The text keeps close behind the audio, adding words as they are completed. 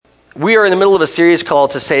We are in the middle of a series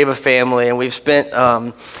called To Save a Family, and we've spent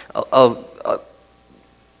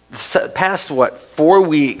past 4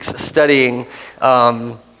 weeks studying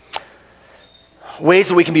ways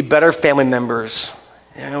that we can be better family members.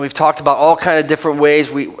 We've talked about all kind of different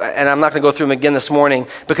ways, and I'm not going to go through them again this morning,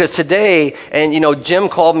 because today, and Jim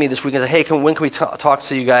called me this week and said, hey, when can we talk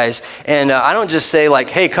to you guys? And I don't just say like,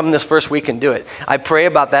 hey, come this first week and do it. I pray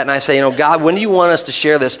about that, and I say, God, when do you want us to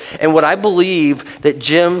share this? And what I believe that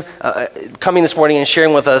Jim coming this morning and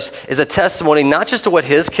sharing with us is a testimony, not just to what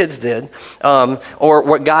his kids did, or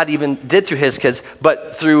what God even did through his kids,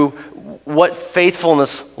 but through what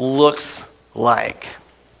faithfulness looks like.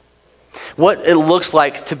 What it looks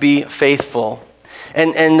like to be faithful.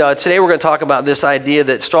 And today we're going to talk about this idea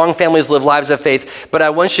that strong families live lives of faith, but I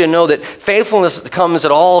want you to know that faithfulness comes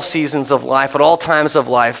at all seasons of life, at all times of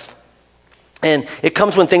life. And it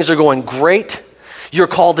comes when things are going great, you're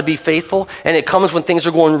called to be faithful, and it comes when things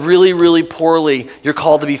are going really, really poorly, you're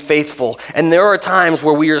called to be faithful. And there are times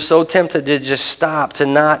where we are so tempted to just stop, to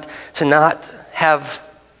not have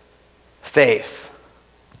faith,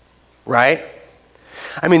 right?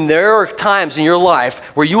 I mean, there are times in your life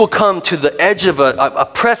where you will come to the edge of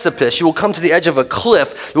a precipice. You will come to the edge of a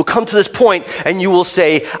cliff. You will come to this point and you will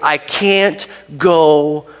say, I can't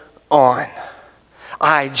go on.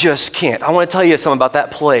 I just can't. I want to tell you something about that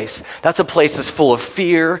place. That's a place that's full of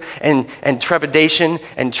fear and trepidation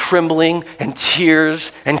and trembling and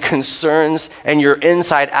tears and concerns, and you're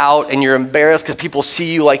inside out and you're embarrassed because people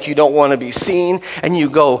see you like you don't want to be seen, and you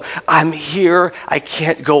go, I'm here. I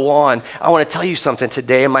can't go on. I want to tell you something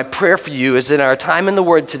today, and my prayer for you is in our time in the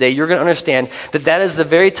Word today, you're going to understand that that is the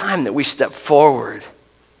very time that we step forward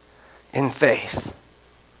in faith.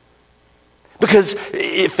 Because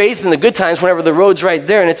faith in the good times, whenever the road's right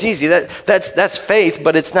there and it's easy, that's faith,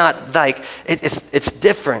 but it's not like, it's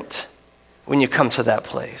different when you come to that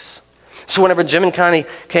place. So whenever Jim and Connie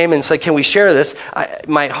came and said, can we share this?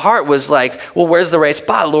 My heart was like, well, where's the right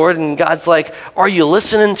spot, Lord? And God's like, are you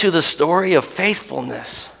listening to the story of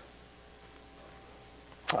faithfulness?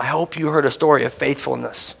 I hope you heard a story of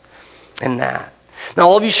faithfulness in that. Now,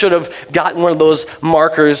 all of you should have gotten one of those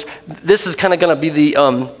markers. This is kind of going to be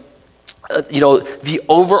the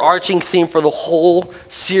overarching theme for the whole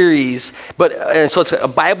series. And so it's a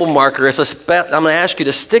Bible marker. I'm going to ask you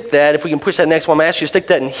to stick that. If we can push that next one, I'm going to ask you to stick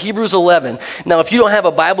that in Hebrews 11. Now, if you don't have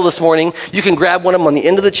a Bible this morning, you can grab one of them on the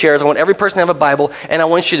end of the chairs. I want every person to have a Bible, and I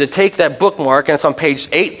want you to take that bookmark, and it's on page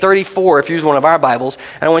 834 if you use one of our Bibles,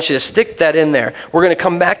 and I want you to stick that in there. We're going to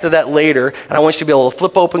come back to that later, and I want you to be able to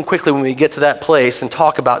flip open quickly when we get to that place and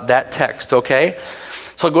talk about that text, okay?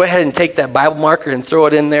 So go ahead and take that Bible marker and throw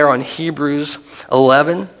it in there on Hebrews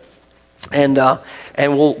 11, and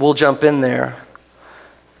we'll jump in there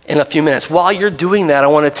in a few minutes. While you're doing that, I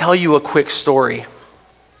want to tell you a quick story.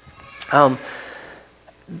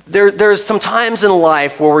 There's some times in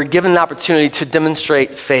life where we're given an opportunity to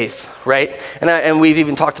demonstrate faith, right? And we've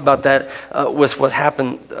even talked about that with what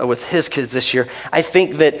happened with his kids this year. I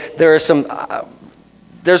think that there's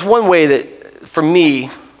one way that, for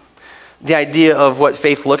me, the idea of what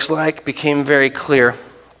faith looks like became very clear.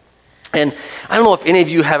 And I don't know if any of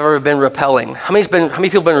you have ever been rappelling. How many people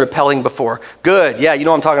have been rappelling before? Good. Yeah, you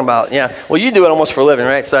know what I'm talking about. Yeah. Well, you do it almost for a living,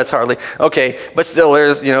 right? So that's hardly. Okay. But still,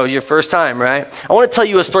 there's, your first time, right? I want to tell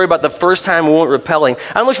you a story about the first time we went rappelling.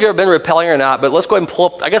 I don't know if you've ever been rappelling or not, but let's go ahead and pull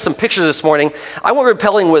up. I got some pictures this morning. I went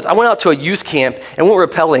out to a youth camp and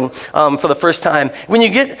went rappelling for the first time. When you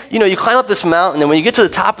get, you climb up this mountain, and when you get to the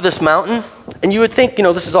top of this mountain, and you would think,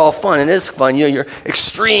 this is all fun. It is fun. You're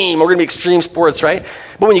extreme. We're going to be extreme sports, right?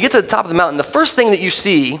 But when you get to the top of the mountain, the first thing that you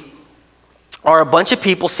see are a bunch of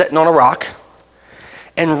people sitting on a rock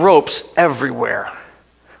and ropes everywhere,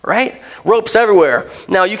 right? Ropes everywhere.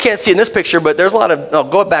 Now, you can't see in this picture, but there's a lot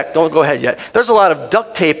of, go back, don't go ahead yet. There's a lot of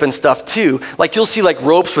duct tape and stuff too. Like you'll see like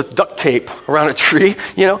ropes with duct tape around a tree,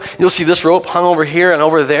 You'll see this rope hung over here and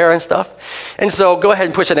over there and stuff. And so go ahead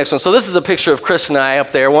and push that next one. So this is a picture of Chris and I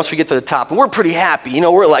up there once we get to the top. And we're pretty happy,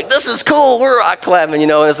 we're like, this is cool, we're rock climbing,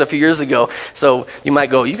 and it's a few years ago. So you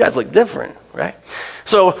might go, you guys look different, right?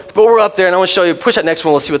 So, but we're up there, and I want to show you, push that next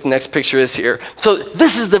one, let's see what the next picture is here. So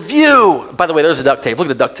this is the view. By the way, there's the duct tape. Look at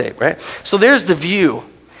the duct tape, right? So there's the view.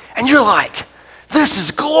 And you're like, this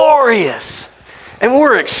is glorious. And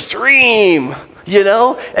we're extreme,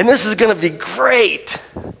 and this is going to be great.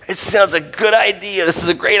 It sounds a good idea. This is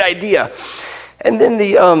a great idea. And then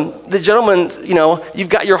the gentleman, you've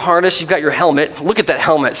got your harness, you've got your helmet. Look at that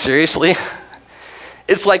helmet, seriously.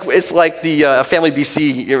 It's like the Family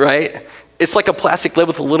BC, right? It's like a plastic lid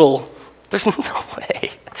with a little, there's no way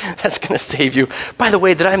that's going to save you. By the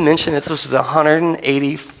way, did I mention that this was a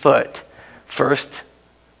 180-foot first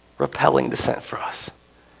rappelling descent for us.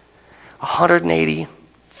 180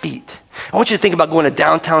 feet. I want you to think about going to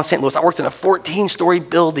downtown St. Louis. I worked in a 14-story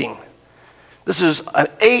building. This is an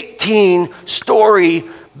 18-story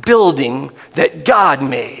building that God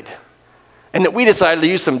made and that we decided to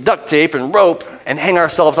use some duct tape and rope and hang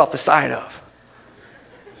ourselves off the side of.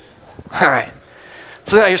 All right.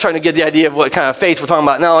 So now you're starting to get the idea of what kind of faith we're talking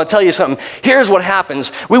about. Now, I'll tell you something. Here's what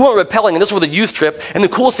happens. We went rappelling, and this was a youth trip, and the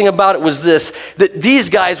coolest thing about it was this, that these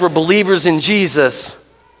guys were believers in Jesus.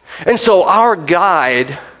 And so our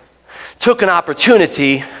guide took an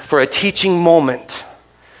opportunity for a teaching moment.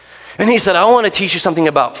 And he said, I want to teach you something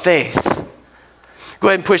about faith. Go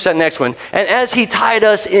ahead and push that next one. And as he tied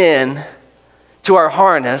us in to our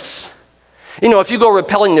harness, you know, if you go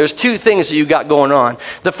rappelling, there's two things that you got going on.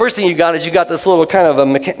 The first thing you got is you got this little kind of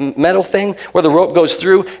a metal thing where the rope goes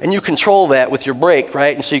through, and you control that with your brake,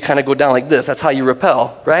 right? And so you kind of go down like this. That's how you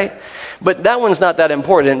rappel, right? But that one's not that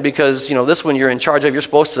important because, you know, this one you're in charge of. You're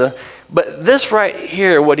supposed to. But this right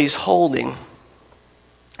here, what he's holding,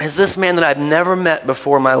 is this man that I've never met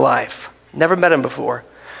before in my life. Never met him before.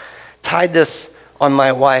 Tied this on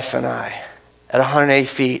my wife and I at 108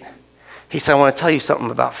 feet. He said, I want to tell you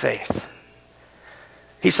something about faith.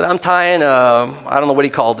 He said, I'm tying I don't know what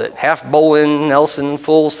he called it, half bowling, Nelson,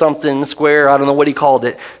 full something, square, I don't know what he called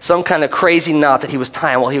it. Some kind of crazy knot that he was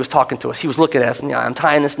tying while he was talking to us. He was looking at us, and yeah, I'm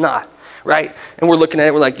tying this knot, right? And we're looking at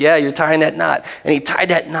it, we're like, yeah, you're tying that knot. And he tied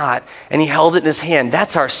that knot, and he held it in his hand.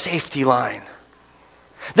 That's our safety line.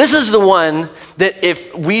 This is the one that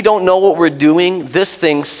if we don't know what we're doing, this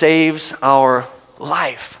thing saves our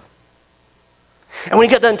life. And when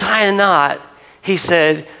he got done tying a knot, he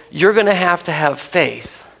said, you're going to have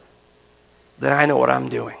faith that I know what I'm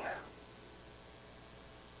doing.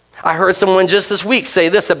 I heard someone just this week say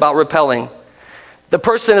this about rappelling. The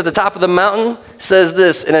person at the top of the mountain says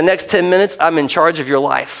this, in the next 10 minutes, I'm in charge of your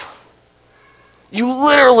life. You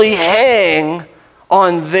literally hang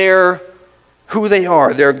on who they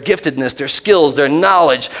are, their giftedness, their skills, their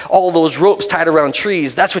knowledge, all those ropes tied around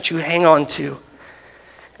trees. That's what you hang on to.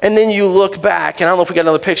 And then you look back, and I don't know if we got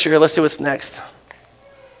another picture here. Let's see what's next.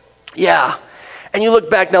 Yeah. And you look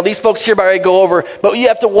back. Now, these folks here about ready to go over, but you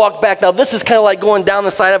have to walk back. Now, this is kind of like going down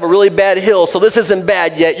the side of a really bad hill, so this isn't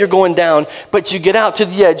bad yet. You're going down, but you get out to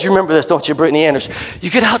the edge. You remember this, don't you, Brittany Anders? You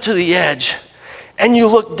get out to the edge, and you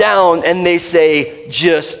look down, and they say,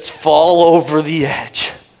 just fall over the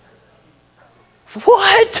edge.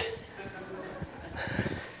 What?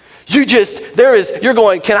 You're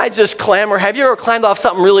going, can I just clamber? Have you ever climbed off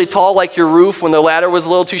something really tall like your roof when the ladder was a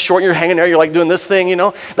little too short and you're hanging there, you're like doing this thing, you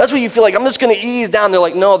know? That's what you feel like, I'm just going to ease down. They're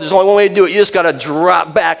like, no, there's only one way to do it. You just got to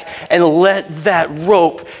drop back and let that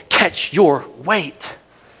rope catch your weight.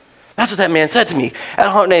 That's what that man said to me at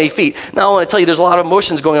 180 feet. Now I want to tell you there's a lot of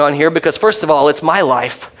emotions going on here because first of all, it's my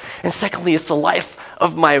life. And secondly, it's the life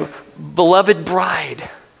of my beloved bride.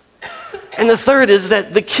 And the third is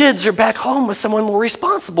that the kids are back home with someone more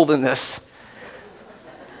responsible than this.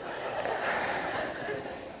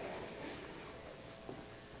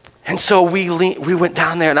 And so we went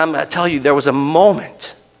down there, and I'm going to tell you, there was a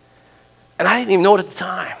moment, and I didn't even know it at the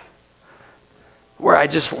time, where I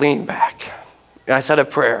just leaned back. And I said a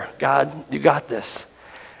prayer, God, you got this.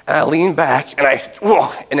 And I leaned back,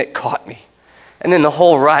 and it caught me. And then the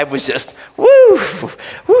whole ride was just, woo,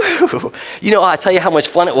 woo. You know, I'll tell you how much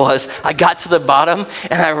fun it was. I got to the bottom,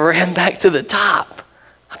 and I ran back to the top.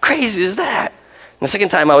 How crazy is that? And the second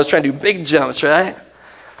time, I was trying to do big jumps, right?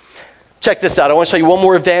 Check this out. I want to show you one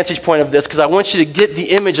more vantage point of this because I want you to get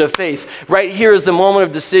the image of faith. Right here is the moment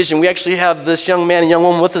of decision. We actually have this young man and young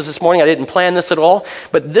woman with us this morning. I didn't plan this at all,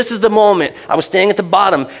 but this is the moment. I was standing at the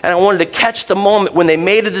bottom, and I wanted to catch the moment when they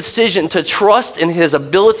made a decision to trust in his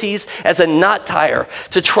abilities as a knot tire,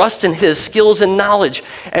 to trust in his skills and knowledge.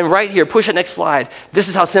 And right here, push it next slide. This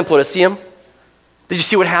is how simple it is. See him? Did you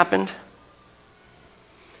see what happened?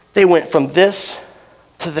 They went from this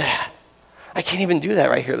to that. I can't even do that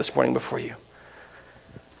right here this morning before you.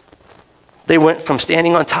 They went from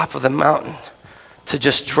standing on top of the mountain to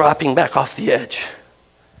just dropping back off the edge.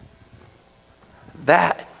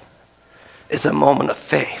 That is a moment of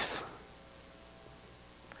faith.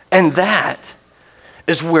 And that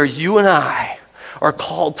is where you and I are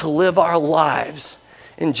called to live our lives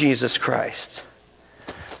in Jesus Christ.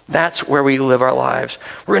 That's where we live our lives.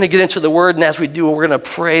 We're going to get into the Word, and as we do, we're going to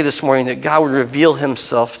pray this morning that God would reveal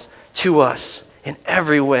Himself to us in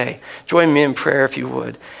every way. Join me in prayer if you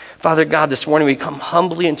would. Father God, this morning we come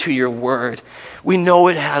humbly into your word. We know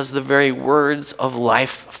it has the very words of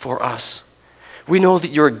life for us. We know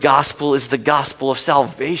that your gospel is the gospel of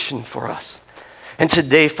salvation for us. And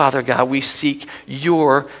today, Father God, we seek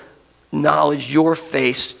your knowledge, your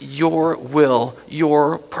face, your will,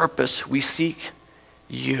 your purpose. We seek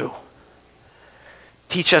you.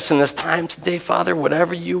 Teach us in this time today, Father,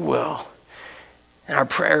 whatever you will. And our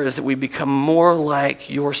prayer is that we become more like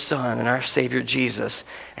your Son and our Savior Jesus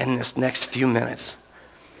in this next few minutes.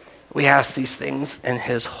 We ask these things in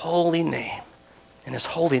his holy name. In his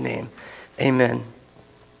holy name, amen.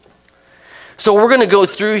 So we're going to go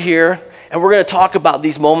through here, and we're going to talk about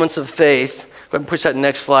these moments of faith. Go ahead and push that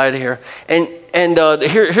next slide here. And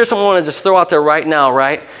here's something I want to just throw out there right now,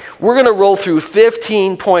 right? We're going to roll through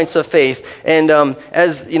 15 points of faith. And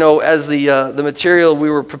as you know, as the material we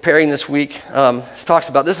were preparing this week talks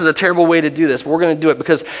about, this is a terrible way to do this. But we're going to do it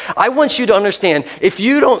because I want you to understand, if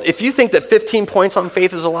you think that 15 points on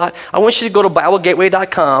faith is a lot, I want you to go to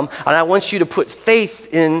BibleGateway.com, and I want you to put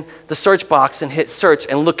faith in the search box and hit search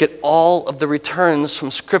and look at all of the returns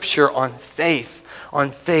from Scripture on faith,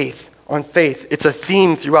 on faith, on faith. It's a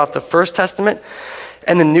theme throughout the First Testament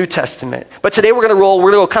and the New Testament. But today we're going to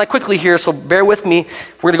go kind of quickly here, so bear with me.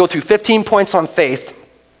 We're going to go through 15 points on faith.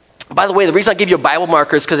 By the way, the reason I give you a Bible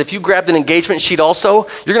marker is because if you grabbed an engagement sheet also,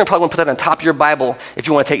 you're going to probably want to put that on top of your Bible if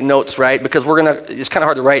you want to take notes, right? Because it's kind of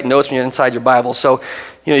hard to write notes when you're inside your Bible. So,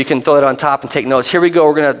 you can throw it on top and take notes. Here we go.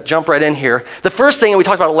 We're going to jump right in here. The first thing that we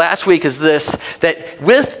talked about last week is this, that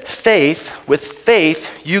with faith,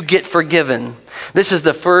 you get forgiven. This is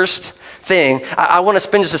the first thing. I want to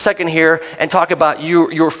spend just a second here and talk about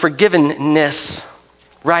your forgiveness,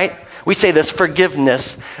 right? We say this,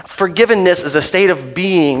 forgiveness. Forgiveness is a state of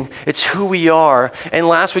being. It's who we are. And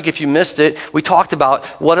last week, if you missed it, we talked about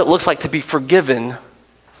what it looks like to be forgiven.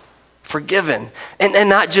 Forgiven. And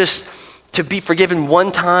not just to be forgiven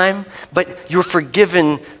one time, but you're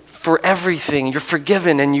forgiven for everything. You're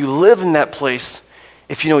forgiven and you live in that place.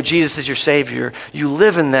 If you know Jesus is your Savior, you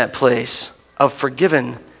live in that place of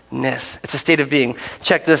forgiven. It's a state of being.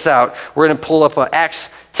 Check this out. We're going to pull up Acts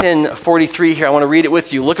 10:43 here. I want to read it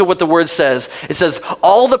with you. Look at what the word says. It says,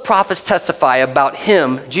 all the prophets testify about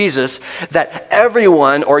him, Jesus, that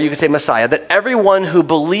everyone, or you can say Messiah, that everyone who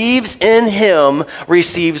believes in him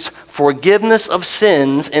receives forgiveness of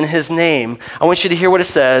sins in his name. I want you to hear what it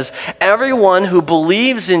says. Everyone who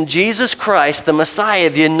believes in Jesus Christ, the Messiah,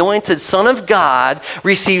 the anointed Son of God,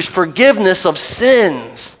 receives forgiveness of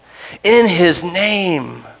sins in his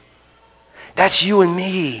name. That's you and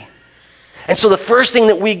me. And so the first thing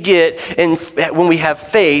that we get when we have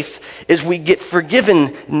faith is we get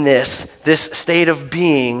forgiveness, this state of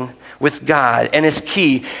being with God, and it's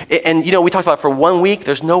key. And we talked about for 1 week,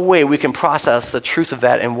 there's no way we can process the truth of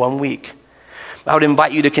that in 1 week. I would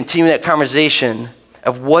invite you to continue that conversation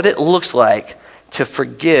of what it looks like to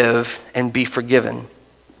forgive and be forgiven.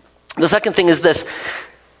 The second thing is this.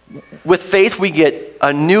 With faith, we get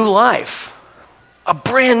a new life, a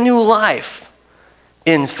brand new life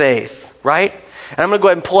in faith, right? And I'm going to go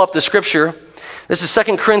ahead and pull up the scripture. This is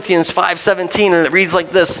 2 Corinthians 5:17, and it reads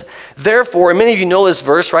like this. Therefore, and many of you know this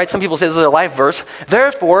verse, right? Some people say this is a life verse.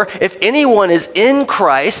 Therefore, if anyone is in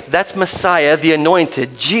Christ, that's Messiah, the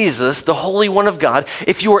anointed, Jesus, the Holy One of God,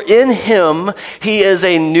 if you are in him, he is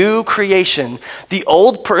a new creation. The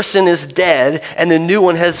old person is dead, and the new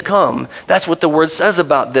one has come. That's what the word says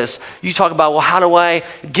about this. You talk about, well, how do I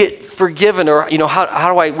get forgiven? Or,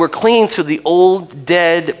 we're clinging to the old,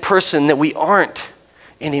 dead person that we aren't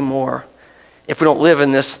anymore if we don't live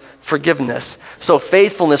in this forgiveness. So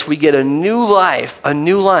faithfulness, we get a new life, a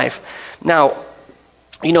new life. Now,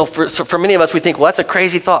 for many of us, we think, well, that's a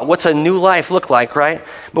crazy thought. What's a new life look like, right?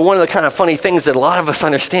 But one of the kind of funny things that a lot of us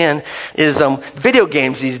understand is video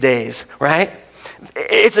games these days, right?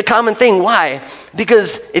 It's a common thing. Why?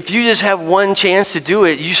 Because if you just have one chance to do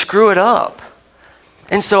it, you screw it up.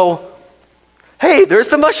 And so, hey, there's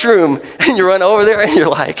the mushroom. And you run over there and you're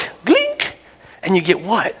like, blink. And you get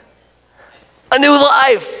what? A new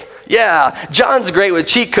life. Yeah, John's great with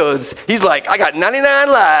cheat codes. He's like, I got 99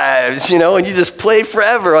 lives, and you just play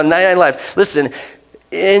forever on 99 lives. Listen,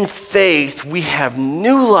 in faith, we have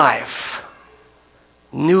new life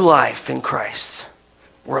in Christ.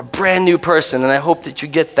 We're a brand new person, and I hope that you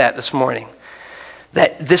get that this morning.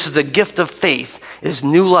 That this is a gift of faith, is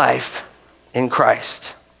new life in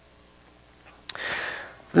Christ.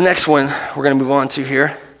 The next one we're going to move on to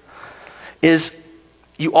here is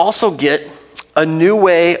you also get a new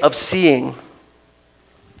way of seeing.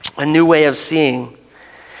 A new way of seeing.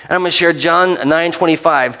 And I'm going to share John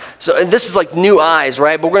 9:25. So this is like new eyes,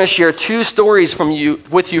 right? But we're going to share two stories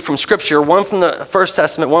with you from Scripture. One from the First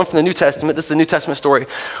Testament, one from the New Testament. This is the New Testament story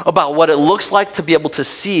about what it looks like to be able to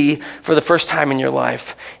see for the first time in your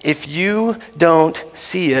life. If you don't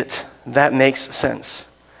see it, that makes sense.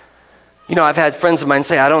 I've had friends of mine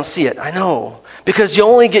say, I don't see it. I know. Because you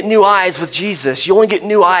only get new eyes with Jesus. You only get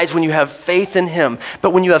new eyes when you have faith in him.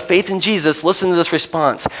 But when you have faith in Jesus, listen to this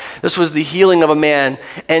response. This was the healing of a man.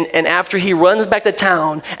 And after he runs back to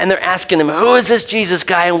town and they're asking him, who is this Jesus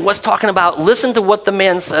guy and what's talking about? Listen to what the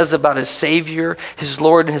man says about his Savior, his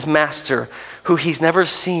Lord, and his Master, who he's never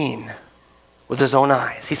seen with his own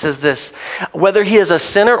eyes. He says this, whether he is a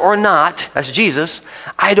sinner or not, that's Jesus,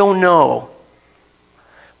 I don't know.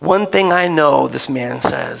 One thing I know, this man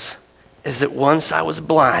says, is that once I was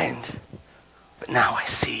blind, but now I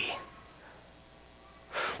see.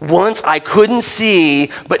 Once I couldn't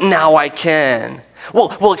see, but now I can.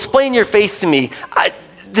 Well, explain your faith to me.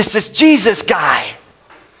 This is Jesus guy,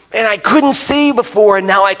 and I couldn't see before, and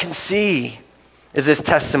now I can see, is his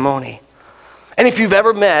testimony. And if you've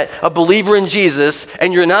ever met a believer in Jesus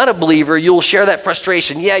and you're not a believer, you'll share that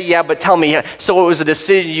frustration. Yeah, but tell me, so it was a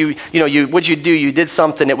decision, what'd you do? You did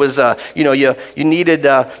something, it was, you needed,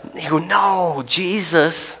 you go, no,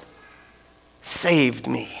 Jesus saved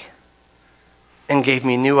me and gave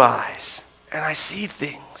me new eyes. And I see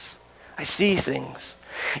things.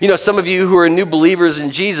 Some of you who are new believers in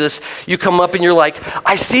Jesus, you come up and you're like,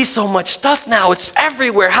 I see so much stuff now, it's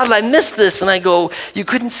everywhere. How did I miss this? And I go, you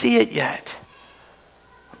couldn't see it yet.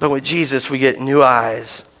 But with Jesus, we get new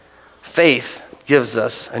eyes. Faith gives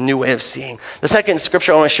us a new way of seeing. The second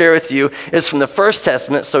scripture I want to share with you is from the First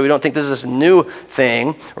Testament, so we don't think this is a new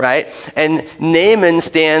thing, right? And Naaman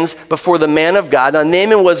stands before the man of God. Now,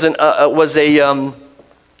 Naaman was an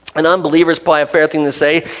unbeliever, is probably a fair thing to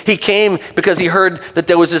say. He came because he heard that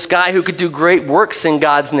there was this guy who could do great works in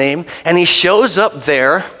God's name, and he shows up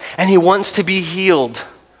there, and he wants to be healed,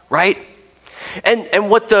 right? And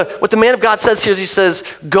what the man of God says here is he says,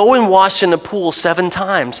 go and wash in the pool 7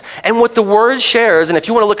 times. And what the word shares, and if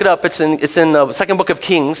you want to look it up, it's in the second book of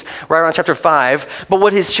Kings, right around chapter 5. But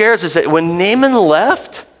what it shares is that when Naaman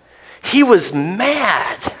left, he was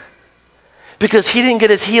mad because he didn't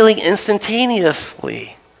get his healing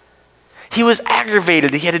instantaneously. He was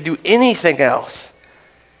aggravated. He had to do anything else.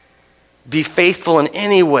 Be faithful in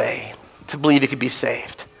any way to believe he could be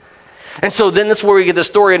saved. And so then that's where we get the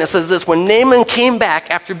story, and it says this, when Naaman came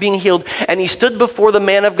back after being healed and he stood before the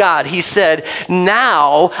man of God, he said,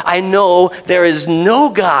 now I know there is no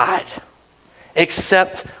God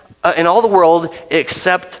except in all the world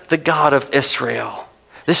except the God of Israel.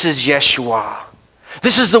 This is Yeshua.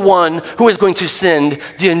 This is the one who is going to send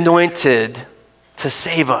the anointed to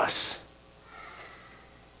save us.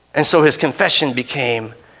 And so his confession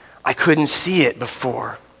became, I couldn't see it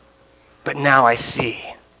before, but now I see.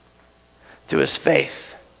 Through his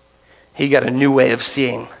faith, he got a new way of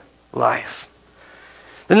seeing life.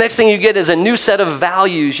 The next thing you get is a new set of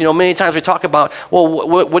values. Many times we talk about, well,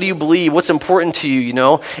 what do you believe? What's important to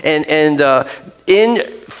you, And in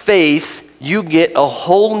faith, you get a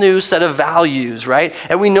whole new set of values, right?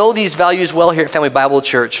 And we know these values well here at Family Bible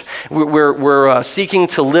Church. We're seeking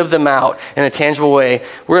to live them out in a tangible way.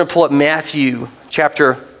 We're going to pull up Matthew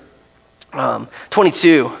chapter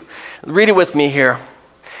 22. Read it with me here.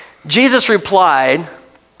 Jesus replied,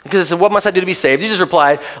 because he said, what must I do to be saved? Jesus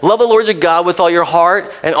replied, love the Lord your God with all your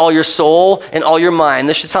heart and all your soul and all your mind.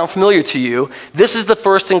 This should sound familiar to you. This is the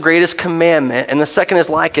first and greatest commandment, and the second is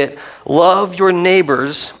like it. Love your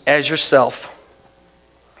neighbors as yourself.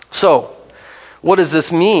 So, what does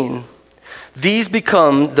this mean? These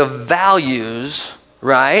become the values,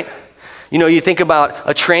 right? You think about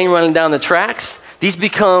a train running down the tracks. These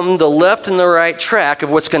become the left and the right track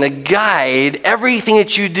of what's going to guide everything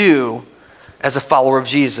that you do as a follower of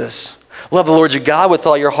Jesus. Love the Lord your God with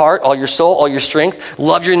all your heart, all your soul, all your strength.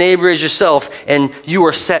 Love your neighbor as yourself, and you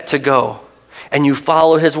are set to go. And you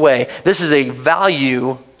follow his way. This is a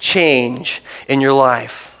value change in your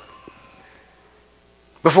life.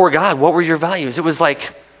 Before God, what were your values? It was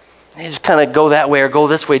like, just kind of go that way or go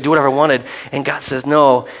this way, do whatever I wanted. And God says,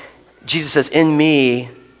 no. Jesus says, in me,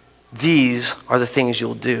 these are the things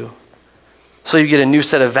you'll do. So you get a new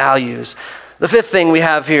set of values. The fifth thing we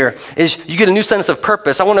have here is you get a new sense of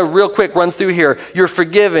purpose. I want to real quick run through here. You're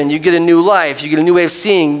forgiven. You get a new life. You get a new way of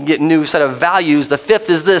seeing. You get a new set of values. The fifth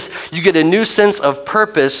is this. You get a new sense of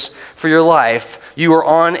purpose for your life. You are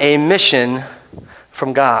on a mission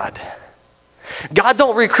from God. God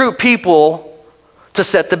don't recruit people to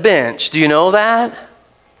set the bench. Do you know that?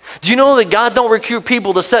 Do you know that God don't recruit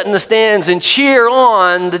people to sit in the stands and cheer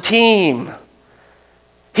on the team?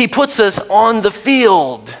 He puts us on the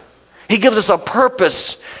field. He gives us a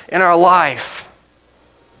purpose in our life.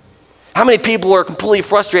 How many people are completely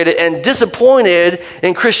frustrated and disappointed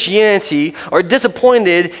in Christianity or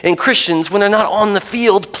disappointed in Christians when they're not on the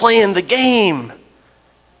field playing the game?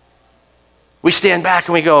 We stand back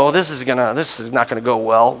and we go, oh, this is not gonna go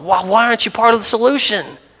well. Why aren't you part of the solution?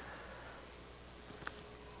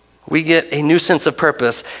 We get a new sense of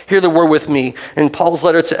purpose. Hear the word with me in Paul's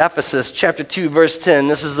letter to Ephesus, chapter 2, verse 10.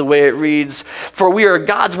 This is the way it reads. For we are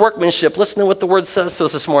God's workmanship. Listen to what the word says to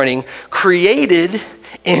us this morning. Created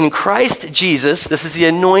in Christ Jesus, this is the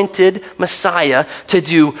anointed Messiah, to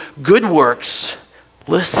do good works.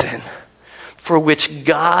 Listen, for which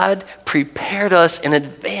God prepared us in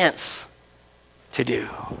advance to do.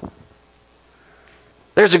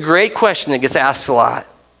 There's a great question that gets asked a lot.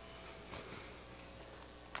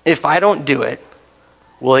 If I don't do it,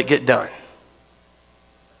 will it get done?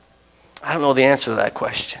 I don't know the answer to that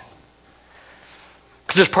question.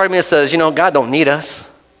 Because there's part of me that says, God don't need us.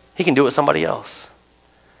 He can do it with somebody else.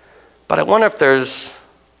 But I wonder if there's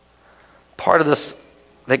part of this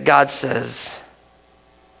that God says,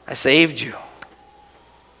 I saved you.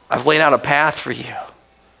 I've laid out a path for you.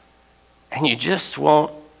 And you just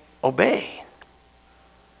won't obey.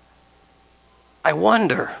 I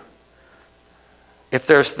wonder if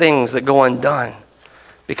there's things that go undone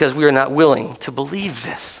because we are not willing to believe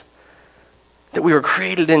this. That we were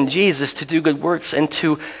created in Jesus to do good works and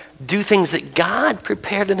to do things that God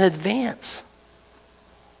prepared in advance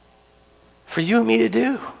for you and me to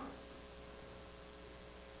do.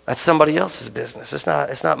 That's somebody else's business. It's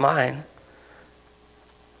not mine.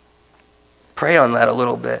 Pray on that a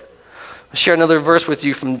little bit. I'll share another verse with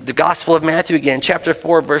you from the Gospel of Matthew again, chapter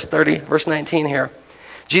 4, verse 19 here.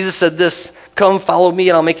 Jesus said this, come follow me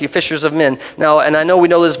and I'll make you fishers of men. Now, and I know we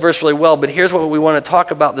know this verse really well, but here's what we want to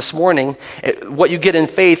talk about this morning. What you get in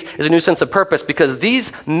faith is a new sense of purpose because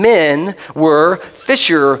these men were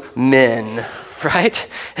fishermen, right?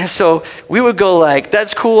 And so we would go like,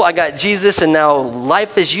 that's cool, I got Jesus and now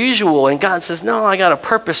life as usual. And God says, no, I got a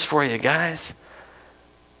purpose for you guys.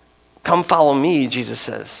 Come follow me, Jesus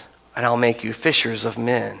says, and I'll make you fishers of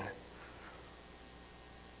men.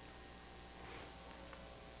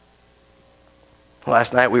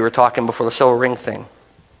 Last night we were talking before the silver ring thing.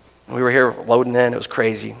 We were here loading in. It was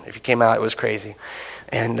crazy. If you came out, it was crazy.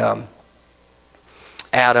 And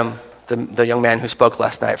Adam, the young man who spoke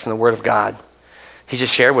last night from the Word of God, he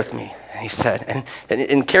just shared with me. And he said,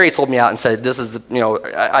 and Carrie told me out and said, this is,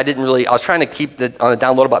 I was trying to keep on the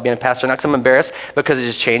down low about being a pastor, not because I'm embarrassed, because it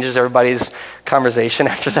just changes everybody's conversation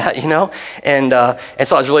after that, And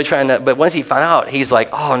so I was really trying to, but once he found out, he's like,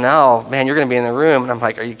 oh no, man, you're going to be in the room. And I'm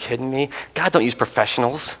like, are you kidding me? God don't use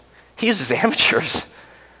professionals. He uses amateurs.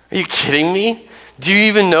 Are you kidding me? Do you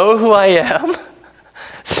even know who I am?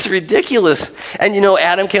 It's ridiculous. And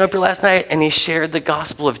Adam came up here last night and he shared the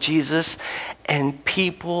gospel of Jesus and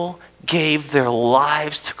people gave their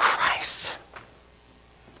lives to Christ.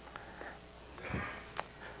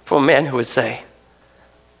 From a man who would say,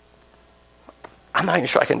 I'm not even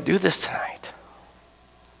sure I can do this tonight.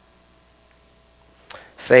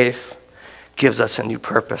 Faith gives us a new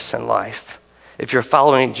purpose in life. If you're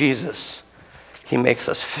following Jesus, he makes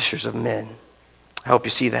us fishers of men. I hope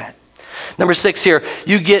you see that. Number 6 here,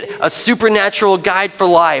 you get a supernatural guide for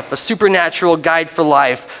life. A supernatural guide for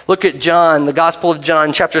life. Look at John, the Gospel of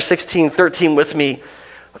John, chapter 16, 13 with me.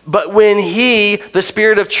 But when he, the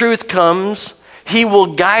Spirit of truth, comes, he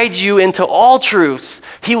will guide you into all truth.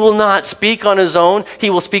 He will not speak on his own. He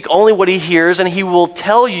will speak only what he hears, and he will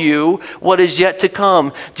tell you what is yet to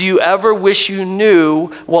come. Do you ever wish you knew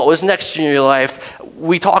what was next in your life?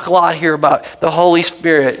 We talk a lot here about the Holy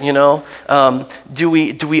Spirit, Do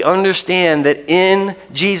we understand that in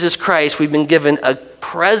Jesus Christ we've been given a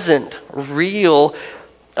present, real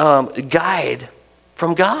guide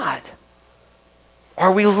from God?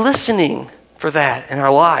 Are we listening for that in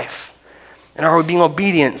our life? And are we being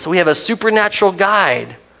obedient? So we have a supernatural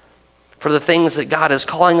guide for the things that God is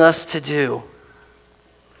calling us to do.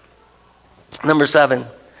 Number 7,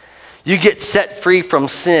 you get set free from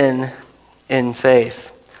sin in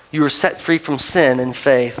faith. You are set free from sin in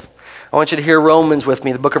faith. I want you to hear Romans with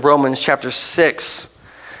me. The book of Romans, chapter 6,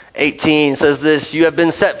 18 says this, you have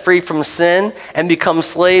been set free from sin and become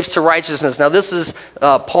slaves to righteousness. Now this is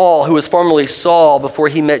Paul, who was formerly Saul before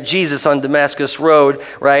he met Jesus on Damascus Road,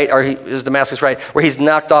 right? Or it was Damascus, right? Where he's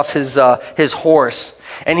knocked off his horse.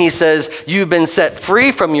 And he says, you've been set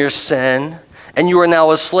free from your sin and you are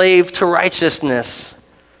now a slave to righteousness.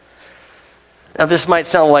 Now this might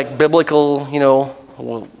sound like biblical,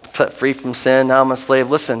 set free from sin, now I'm a slave.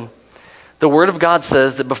 Listen, the Word of God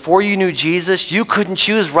says that before you knew Jesus, you couldn't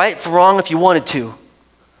choose right from wrong if you wanted to.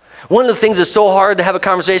 One of the things that's so hard to have a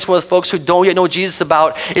conversation with folks who don't yet know Jesus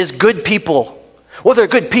about is good people. Well, they're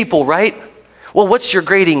good people, right? Well, what's your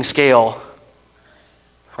grading scale?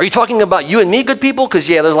 Are you talking about you and me, good people? Because,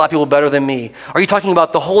 yeah, there's a lot of people better than me. Are you talking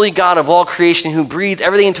about the holy God of all creation who breathed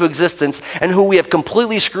everything into existence and who we have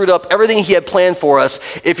completely screwed up everything he had planned for us?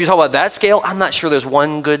 If you talk about that scale, I'm not sure there's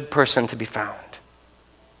one good person to be found.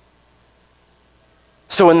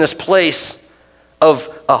 So in this place of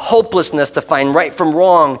a hopelessness to find right from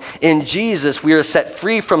wrong, in Jesus we are set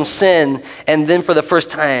free from sin, and then for the first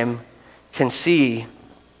time can see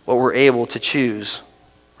what we're able to choose,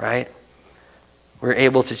 right? We're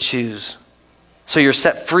able to choose. So you're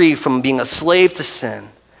set free from being a slave to sin,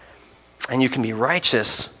 and you can be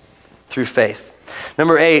righteous through faith.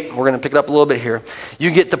 Number 8, we're going to pick it up a little bit here.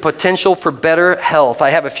 You get the potential for better health.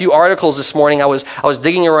 I have a few articles this morning. I was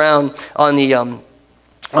digging around on the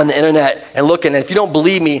internet and looking, and if you don't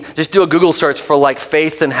believe me, just do a Google search for like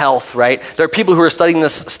faith and health, right? There are people who are studying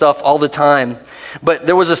this stuff all the time. But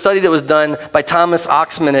there was a study that was done by Thomas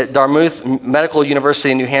Oxman at Dartmouth Medical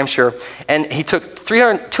University in New Hampshire, and he took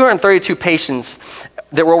 232 patients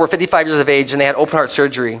that were over 55 years of age, and they had open heart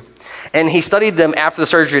surgery. And he studied them after the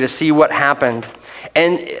surgery to see what happened.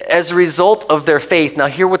 And as a result of their faith, now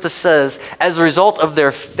hear what this says, as a result of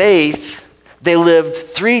their faith, they lived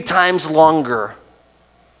 3 times longer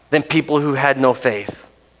than people who had no faith.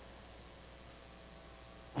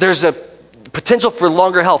 There's a potential for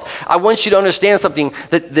longer health. I want you to understand something,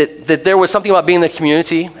 that there was something about being in the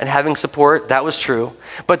community and having support. That was true.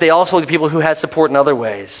 But they also had people who had support in other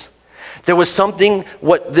ways. There was something,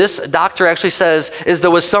 what this doctor actually says, is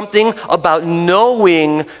there was something about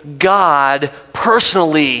knowing God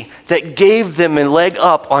personally that gave them a leg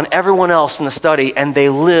up on everyone else in the study, and they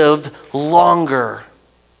lived longer.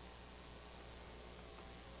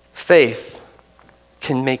 Faith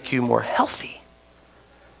can make you more healthy.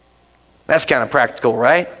 That's kind of practical,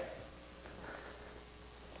 right?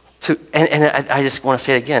 I just want to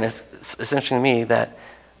say it again. It's interesting to me that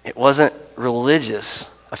it wasn't religious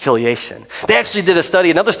affiliation. They actually did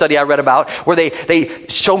another study I read about, where they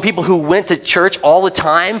showed people who went to church all the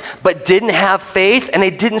time but didn't have faith, and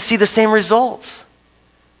they didn't see the same results.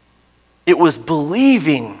 It was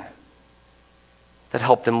believing that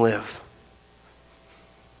helped them live.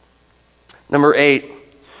 Number 8,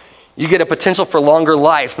 you get a potential for longer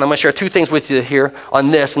life. And I'm going to share 2 things with you here on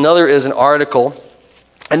this. Another is an article,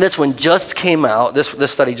 and this one just came out.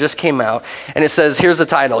 This study just came out, and it says, here's the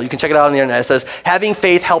title. You can check it out on the internet. It says, having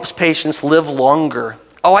faith helps patients live longer.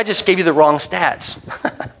 Oh, I just gave you the wrong stats.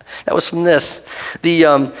 That was from this.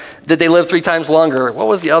 That they live 3 times longer. What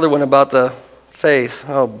was the other one about the faith?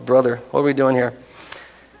 Oh, brother, what are we doing here?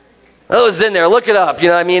 Oh, it was in there. Look it up. You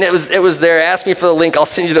know, I mean, it was there. Ask me for the link. I'll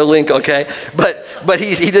send you the link, okay? But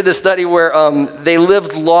he did a study where they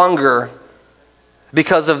lived longer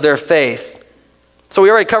because of their faith. So we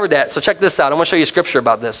already covered that. So check this out. I'm going to show you scripture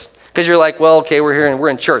about this. Because you're like, well, okay, we're here and we're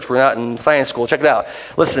in church. We're not in science school. Check it out.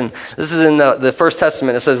 Listen, this is in the First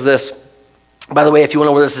Testament. It says this. By the way, if you want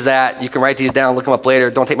to know where this is at, you can write these down, look them up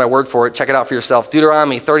later. Don't take my word for it. Check it out for yourself.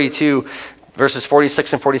 Deuteronomy 32, verses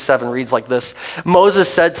 46 and 47 reads like this. Moses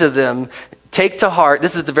said to them, take to heart,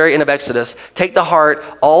 this is at the very end of Exodus, take to heart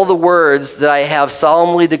all the words that I have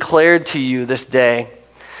solemnly declared to you this day,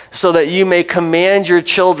 so that you may command your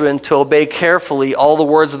children to obey carefully all the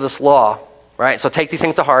words of this law. Right? So take these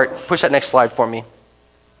things to heart. Push that next slide for me.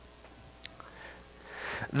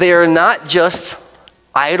 They are not just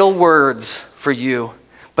idle words for you,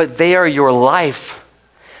 but they are your life.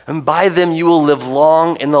 And by them you will live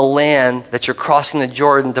long in the land that you're crossing the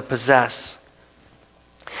Jordan to possess.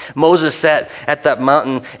 Moses sat at that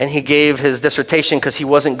mountain and he gave his dissertation because he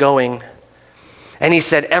wasn't going. And he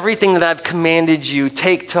said, everything that I've commanded you,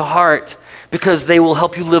 take to heart, because they will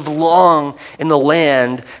help you live long in the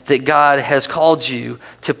land that God has called you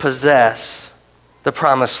to possess, the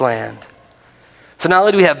promised land. So not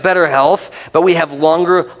only do we have better health, but we have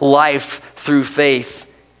longer life through faith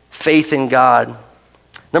in God.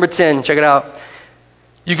 Number 10, check it out.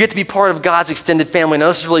 You get to be part of God's extended family. Now,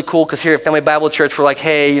 this is really cool because here at Family Bible Church, we're like,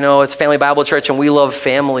 hey, it's Family Bible Church and we love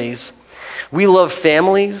families. We love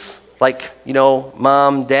families, like,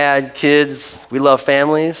 mom, dad, kids. We love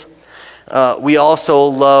families. We also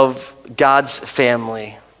love God's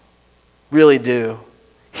family. Really do.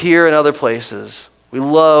 Here and other places. We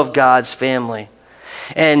love God's family.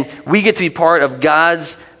 And we get to be part of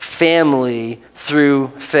God's family through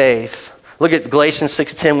faith. Look at Galatians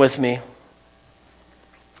 6:10 with me.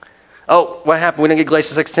 Oh, what happened? We didn't get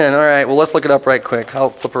Galatians 6:10. All right, well, let's look it up right quick. I'll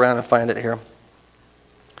flip around and find it here.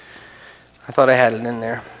 I thought I had it in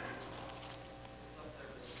there.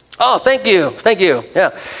 Oh, thank you.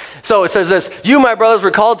 Yeah. So it says this, you, my brothers, were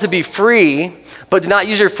called to be free, but do not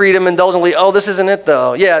use your freedom indulgently. Oh, this isn't it,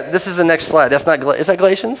 though. Yeah, this is the next slide. That's not, is that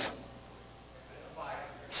Galatians?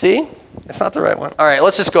 See? It's not the right one. All right,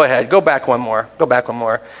 let's just go ahead. Go back one more.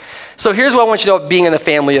 So here's what I want you to know about being in the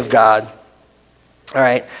family of God. All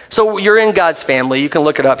right, so you're in God's family. You can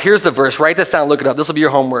look it up. Here's the verse. Write this down, look it up. This will be your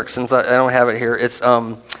homework since I don't have it here. It's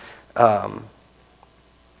do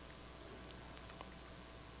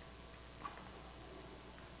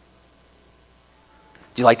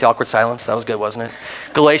you like the awkward silence? That was good, wasn't it?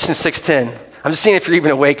 Galatians 6:10. I'm just seeing if you're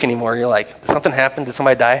even awake anymore. You're like, did something happen? Did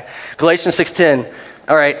somebody die? Galatians 6:10.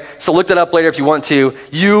 All right, so look that up later if you want to.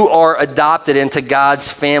 You are adopted into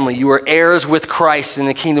God's family. You are heirs with Christ in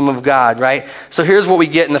the kingdom of God, right? So here's what we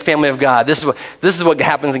get in the family of God. This is what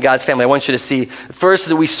happens in God's family. I want you to see. First is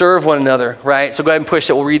that we serve one another, right? So go ahead and push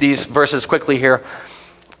it. We'll read these verses quickly here.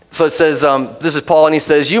 So it says, this is Paul, and he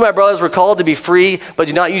says, you, my brothers, were called to be free, but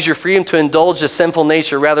do not use your freedom to indulge the sinful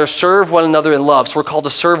nature. Rather, serve one another in love. So we're called to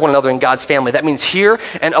serve one another in God's family. That means here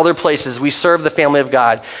and other places, we serve the family of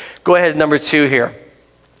God. Go ahead, number 2 here.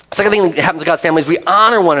 Second thing that happens in God's family is we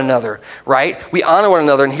honor one another, right? We honor one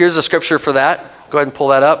another, and here's the scripture for that. Go ahead and pull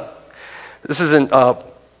that up. This is in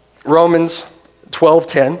Romans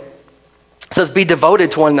 12:10. It says, be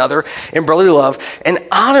devoted to one another in brotherly love and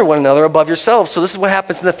honor one another above yourselves. So this is what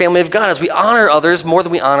happens in the family of God, is we honor others more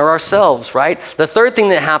than we honor ourselves, right? The third thing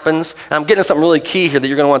that happens, and I'm getting something really key here that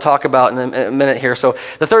you're going to want to talk about in a minute here. So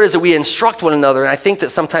the third is that we instruct one another, and I think that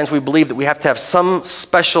sometimes we believe that we have to have some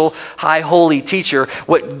special high holy teacher.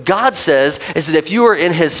 What God says is that if you are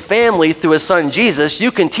in his family through his son Jesus,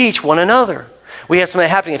 you can teach one another. We have something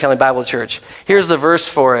happening in Family Bible Church. Here's the verse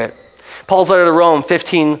for it. Paul's letter to Rome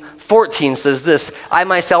 15:14 says this, I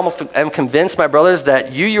myself am convinced, my brothers,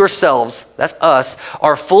 that you yourselves, that's us,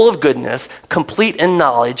 are full of goodness, complete in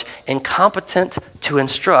knowledge, and competent to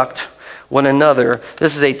instruct one another.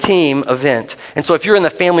 This is a team event. And so if you're in the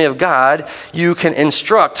family of God, you can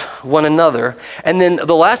instruct one another. And then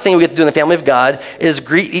the last thing we get to do in the family of God is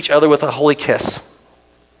greet each other with a holy kiss.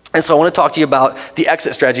 And so I want to talk to you about the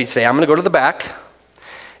exit strategy today. I'm going to go to the back,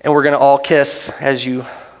 and we're going to all kiss as you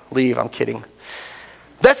leave. I'm kidding.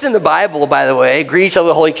 That's in the Bible, by the way. Greet each other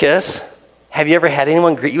with a holy kiss. Have you ever had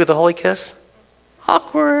anyone greet you with a holy kiss?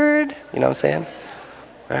 Awkward. You know what I'm saying?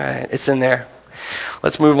 All right, it's in there.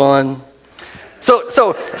 Let's move on. So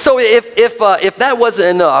if that wasn't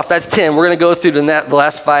enough, that's 10. We're going to go through the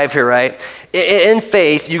last 5 here, right? In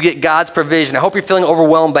faith, you get God's provision. I hope you're feeling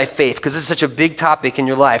overwhelmed by faith because this is such a big topic in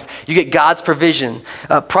your life. You get God's provision.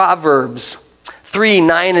 Proverbs 3,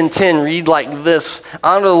 9, and 10 read like this.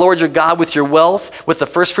 Honor the Lord your God with your wealth, with the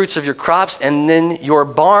first fruits of your crops, and then your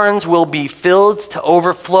barns will be filled to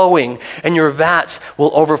overflowing, and your vats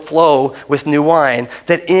will overflow with new wine.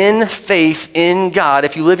 That in faith in God,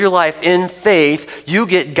 if you live your life in faith, you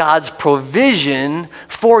get God's provision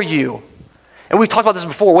for you. And we've talked about this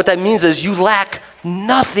before. What that means is you lack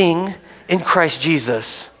nothing in Christ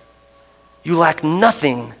Jesus. You lack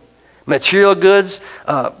nothing. Material goods,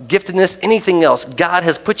 giftedness, anything else. God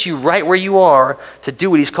has put you right where you are to do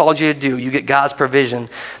what he's called you to do. You get God's provision.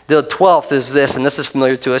 The 12th is this, and this is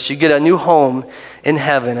familiar to us. You get a new home in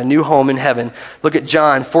heaven, a new home in heaven. Look at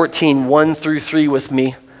John 14, 1 through 3 with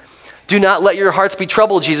me. Do not let your hearts be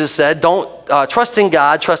troubled, Jesus said. Don't trust in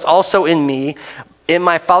God, trust also in me. In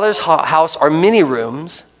my Father's house are many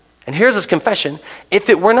rooms. And here's his confession. If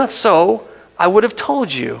it were not so, I would have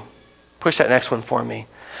told you. Push that next one for me.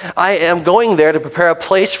 I am going there to prepare a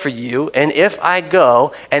place for you, and if I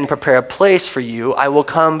go and prepare a place for you, I will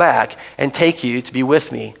come back and take you to be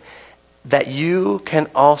with me, that you can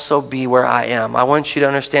also be where I am. I want you to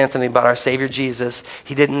understand something about our Savior Jesus.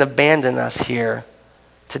 He didn't abandon us here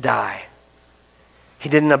to die. He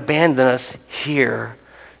didn't abandon us here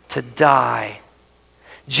to die.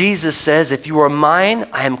 Jesus says, if you are mine,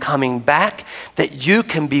 I am coming back, that you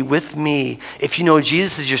can be with me. If you know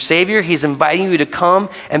Jesus is your Savior, he's inviting you to come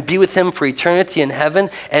and be with him for eternity in heaven.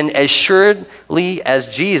 And as surely as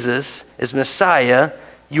Jesus is Messiah,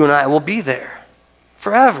 you and I will be there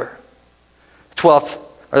forever. 12th,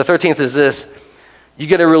 or the 13th is this. You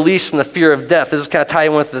get a release from the fear of death. This is kind of tied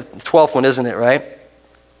in with the 12th one, isn't it, right?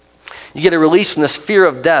 You get a release from this fear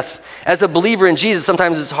of death. As a believer in Jesus,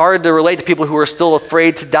 sometimes it's hard to relate to people who are still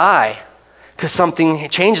afraid to die because something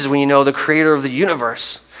changes when you know the creator of the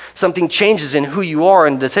universe. Something changes in who you are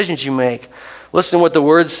and the decisions you make. Listen to what the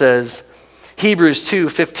word says. Hebrews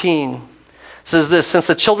 2:15 says this, since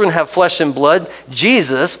the children have flesh and blood,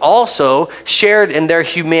 Jesus also shared in their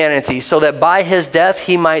humanity so that by his death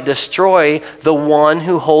he might destroy the one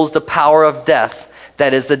who holds the power of death.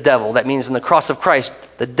 That is the devil. That means in the cross of Christ,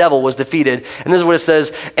 the devil was defeated. And this is what it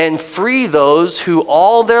says, and free those who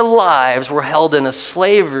all their lives were held in a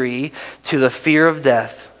slavery to the fear of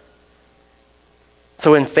death.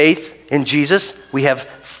 So in faith, In Jesus, we have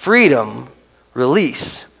freedom,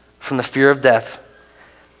 release from the fear of death.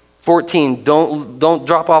 14, don't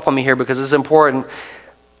drop off on me here because this is important.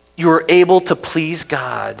 You are able to please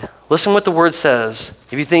God. Listen what the word says.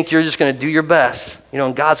 If you think you're just going to do your best,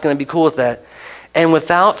 and God's going to be cool with that. And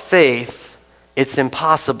without faith, it's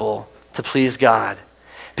impossible to please God.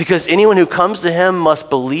 Because anyone who comes to him must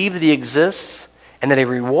believe that he exists and that he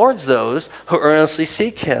rewards those who earnestly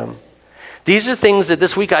seek him. These are things that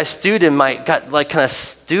this week I stewed in got like kind of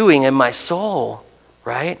stewing in my soul,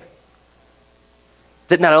 right?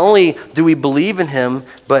 That not only do we believe in him,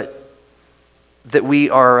 but that we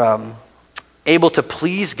are able to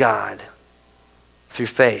please God through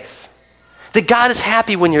faith. That God is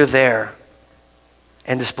happy when you're there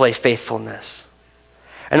and display faithfulness.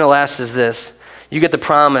 And the last is this. You get the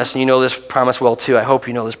promise, and you know this promise well too. I hope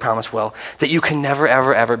you know this promise well. That you can never,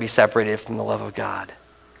 ever, ever be separated from the love of God.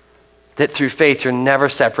 That through faith, you're never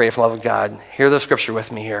separated from the love of God. Hear the scripture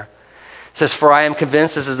with me here. It says, for I am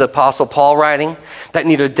convinced, this is the Apostle Paul writing, that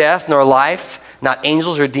neither death nor life, not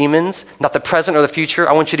angels or demons, not the present or the future.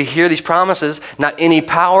 I want you to hear these promises. Not any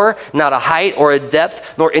power, not a height or a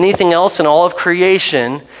depth, nor anything else in all of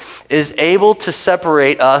creation is able to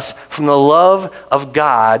separate us from the love of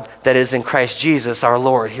God that is in Christ Jesus our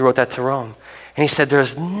Lord. He wrote that to Rome. And he said,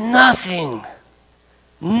 there's nothing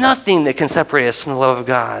that can separate us from the love of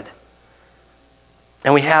God.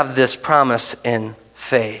 And we have this promise in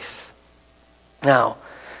faith. Now,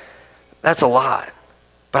 that's a lot.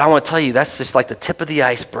 But I want to tell you, that's just like the tip of the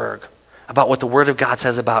iceberg about what the Word of God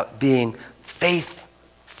says about being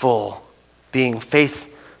faithful, being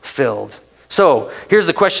faith-filled. So, here's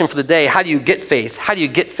the question for the day. How do you get faith? How do you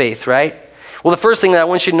get faith, right? Well, the first thing that I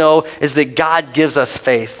want you to know is that God gives us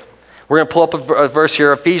faith. We're going to pull up a verse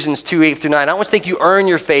here, Ephesians 2:8-9. I don't want you to think you earn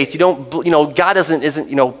your faith. You don't, God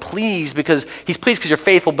isn't pleased because he's pleased because you're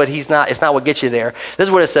faithful, but it's not what gets you there. This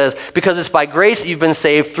is what it says, because it's by grace that you've been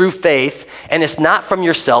saved through faith, and it's not from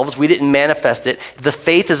yourselves. We didn't manifest it. The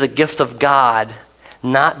faith is a gift of God,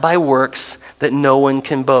 not by works that no one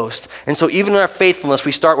can boast. And so even in our faithfulness,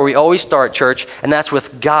 we start where we always start, church, and that's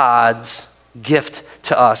with God's gift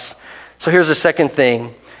to us. So here's the second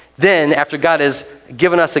thing. Then, after God has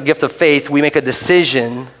given us the gift of faith, we make a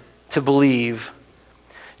decision to believe.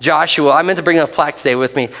 Joshua, I meant to bring a plaque today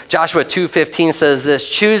with me. Joshua 2:15 says this,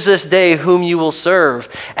 choose this day whom you will serve.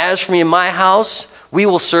 As for me and my house, we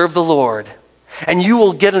will serve the Lord. And you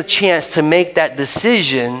will get a chance to make that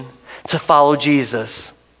decision to follow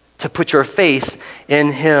Jesus, to put your faith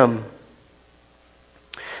in him.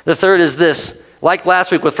 The third is this, like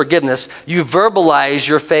last week with forgiveness, you verbalize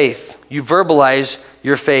your faith. You verbalize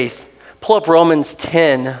your faith. Pull up Romans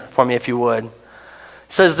 10 for me if you would. It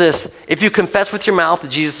says this, if you confess with your mouth that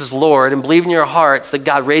Jesus is Lord and believe in your hearts that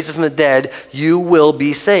God raised him from the dead, you will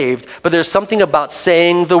be saved. But there's something about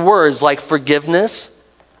saying the words like forgiveness,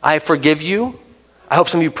 I forgive you. I hope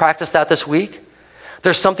some of you practiced that this week.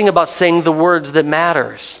 There's something about saying the words that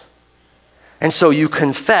matters. And so you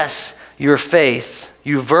confess your faith.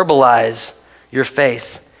 You verbalize your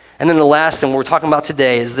faith. And then the last thing we're talking about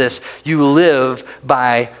today is this. You live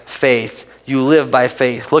by faith. You live by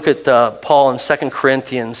faith. Look at Paul in 2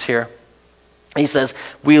 Corinthians here. He says,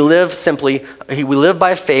 we live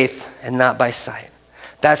by faith and not by sight.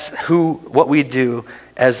 That's what we do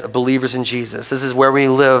as believers in Jesus. This is where we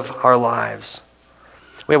live our lives.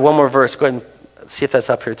 We have one more verse. Go ahead and see if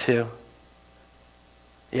that's up here too.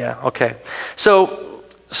 Yeah, okay. So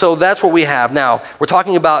that's what we have. Now, we're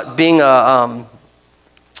talking about being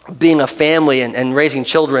a family and raising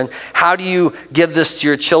children. How do you give this to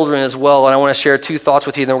your children as well? And I want to share two thoughts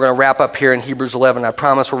with you, and then we're going to wrap up here in Hebrews 11. I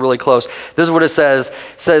promise we're really close. This is what it says.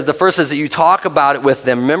 It says the first is that you talk about it with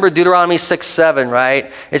them. Remember Deuteronomy 6:7,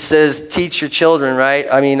 right? It says, teach your children, right?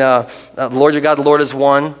 The Lord your God, the Lord is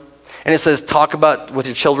one. And it says, talk about with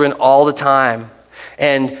your children all the time.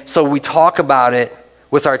 And so we talk about it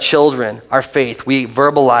with our children, our faith. We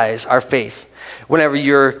verbalize our faith. Whenever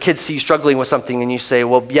your kids see you struggling with something and you say,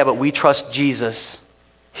 well, yeah, but we trust Jesus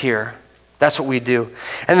here. That's what we do.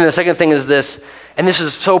 And then the second thing is this, and this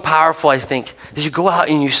is so powerful, I think, is you go out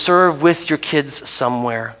and you serve with your kids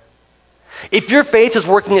somewhere. If your faith is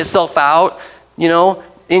working itself out,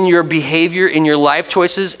 in your behavior, in your life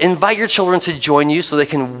choices, invite your children to join you so they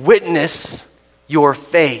can witness your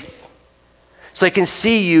faith. So they can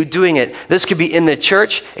see you doing it. This could be in the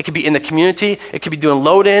church. It could be in the community. It could be doing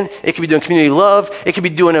load-in. It could be doing community love. It could be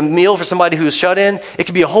doing a meal for somebody who's shut in. It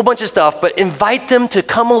could be a whole bunch of stuff. But invite them to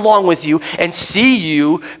come along with you and see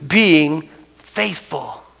you being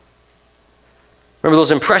faithful. Remember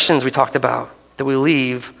those impressions we talked about that we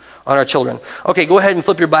leave on our children. Okay, go ahead and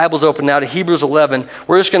flip your Bibles open now to Hebrews 11.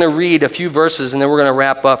 We're just going to read a few verses and then we're going to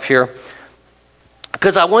wrap up here.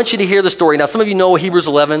 Because I want you to hear the story. Now, some of you know Hebrews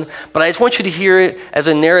 11, but I just want you to hear it as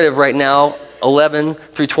a narrative right now, 11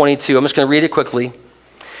 through 22. I'm just going to read it quickly.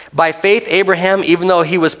 By faith, Abraham, even though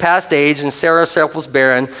he was past age and Sarah herself was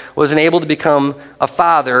barren, was enabled to become a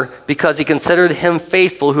father because he considered him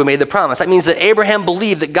faithful who made the promise. That means that Abraham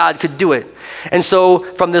believed that God could do it. And so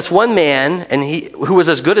from this one man, and who was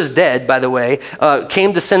as good as dead, by the way,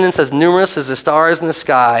 came descendants as numerous as the stars in the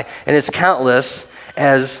sky and as countless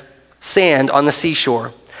as sand on the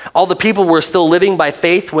seashore. All the people were still living by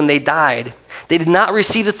faith when they died. They did not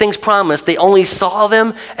receive the things promised. They only saw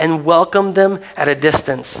them and welcomed them at a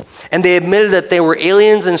distance. And they admitted that they were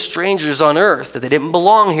aliens and strangers on earth, that they didn't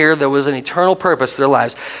belong here. There was an eternal purpose to their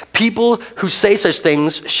lives. People who say such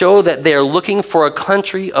things show that they are looking for a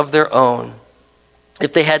country of their own.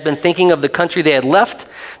 If they had been thinking of the country they had left,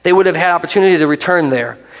 they would have had opportunity to return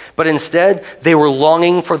there. But instead, they were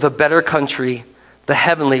longing for the better country, the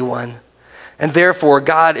heavenly one. And therefore,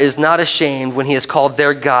 God is not ashamed when he is called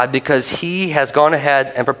their God, because he has gone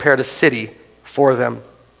ahead and prepared a city for them.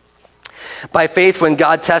 By faith, when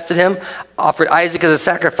God tested him, offered Isaac as a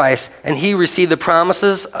sacrifice, and he received the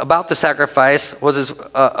promises about the sacrifice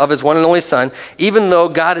of his one and only son, even though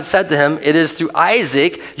God had said to him, "It is through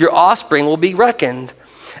Isaac your offspring will be reckoned."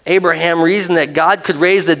 Abraham reasoned that God could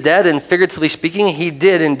raise the dead, and figuratively speaking, he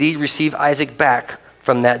did indeed receive Isaac back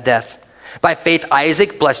from that death. By faith,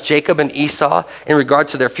 Isaac blessed Jacob and Esau in regard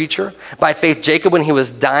to their future. By faith, Jacob, when he was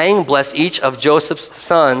dying, blessed each of Joseph's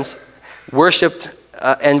sons, worshipped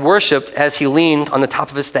as he leaned on the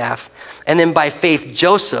top of his staff. And then by faith,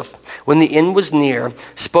 Joseph, when the end was near,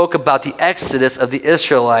 spoke about the exodus of the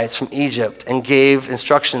Israelites from Egypt and gave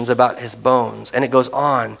instructions about his bones. And it goes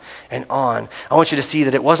on and on. I want you to see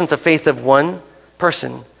that it wasn't the faith of one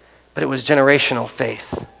person, but it was generational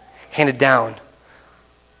faith handed down.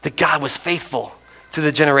 That God was faithful through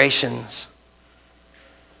the generations.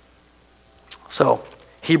 So,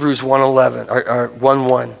 Hebrews 1:11 or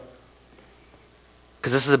 1:1,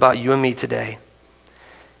 because this is about you and me today.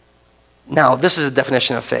 Now, this is a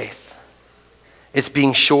definition of faith. It's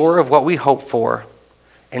being sure of what we hope for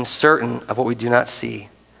and certain of what we do not see.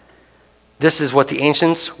 This is what the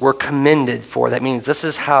ancients were commended for. That means this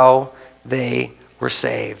is how they were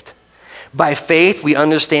saved. By faith, we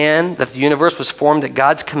understand that the universe was formed at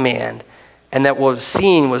God's command, and that what was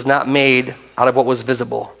seen was not made out of what was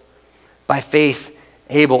visible. By faith,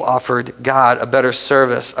 Abel offered God a better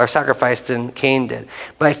service or sacrifice than Cain did.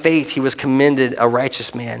 By faith, he was commended a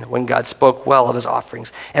righteous man when God spoke well of his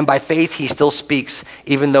offerings. And by faith, he still speaks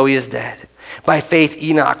even though he is dead. By faith,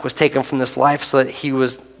 Enoch was taken from this life so that he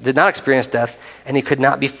did not experience death, and he could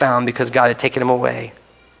not be found because God had taken him away.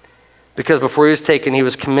 Because before he was taken, he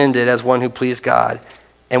was commended as one who pleased God.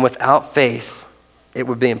 And without faith, it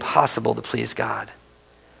would be impossible to please God.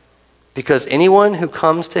 Because anyone who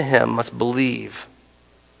comes to him must believe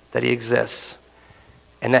that he exists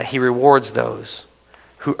and that he rewards those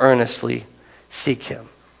who earnestly seek him.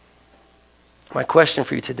 My question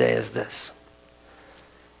for you today is this: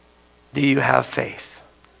 do you have faith?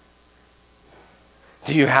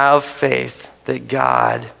 Do you have faith that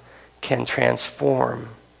God can transform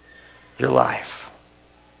your life?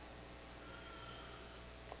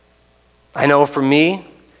 I know for me,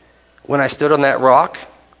 when I stood on that rock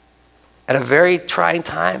at a very trying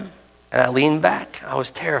time and I leaned back, I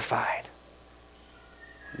was terrified.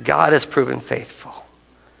 God has proven faithful.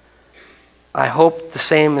 I hope the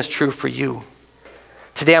same is true for you.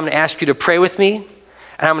 Today I'm going to ask you to pray with me,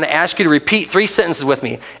 and I'm going to ask you to repeat 3 sentences with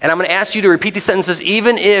me. And I'm going to ask you to repeat these sentences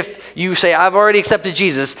even if you say, "I've already accepted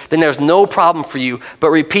Jesus," then there's no problem for you. But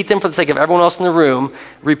repeat them for the sake of everyone else in the room.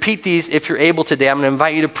 Repeat these if you're able today. I'm going to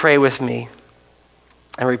invite you to pray with me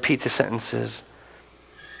and repeat the sentences.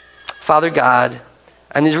 Father God,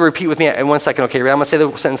 I need you to repeat with me in 1 second. Okay, I'm going to say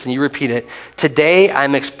the sentence and you repeat it. Today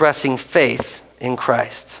I'm expressing faith in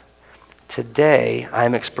Christ. Today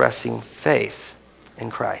I'm expressing faith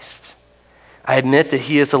in Christ. I admit that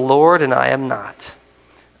he is the Lord and I am not.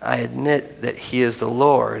 I admit that he is the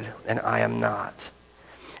Lord and I am not.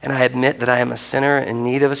 And I admit that I am a sinner in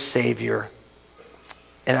need of a Savior.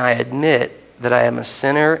 And I admit that I am a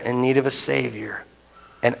sinner in need of a Savior.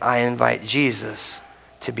 And I invite Jesus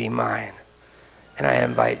to be mine. And I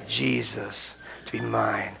invite Jesus to be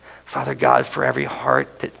mine. Father God, for every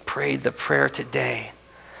heart that prayed the prayer today,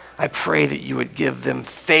 I pray that you would give them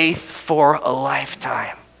faith for a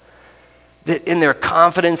lifetime. That in their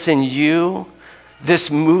confidence in you,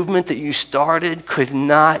 this movement that you started could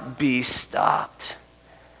not be stopped.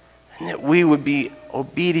 And that we would be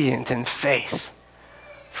obedient in faith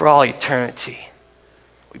for all eternity.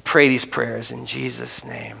 We pray these prayers in Jesus'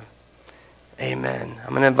 name. Amen. I'm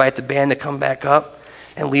going to invite the band to come back up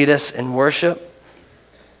and lead us in worship.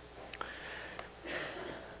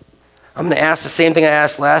 I'm going to ask the same thing I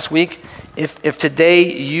asked last week. If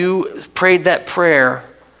today you prayed that prayer,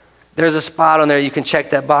 there's a spot on there you can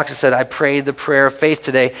check that box that said, I prayed the prayer of faith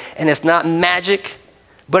today. And it's not magic,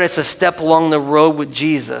 but it's a step along the road with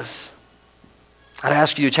Jesus. I'd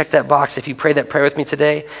ask you to check that box if you prayed that prayer with me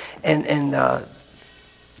today. And I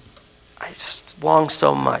just long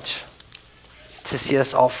so much to see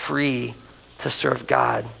us all free to serve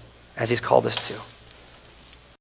God as he's called us to.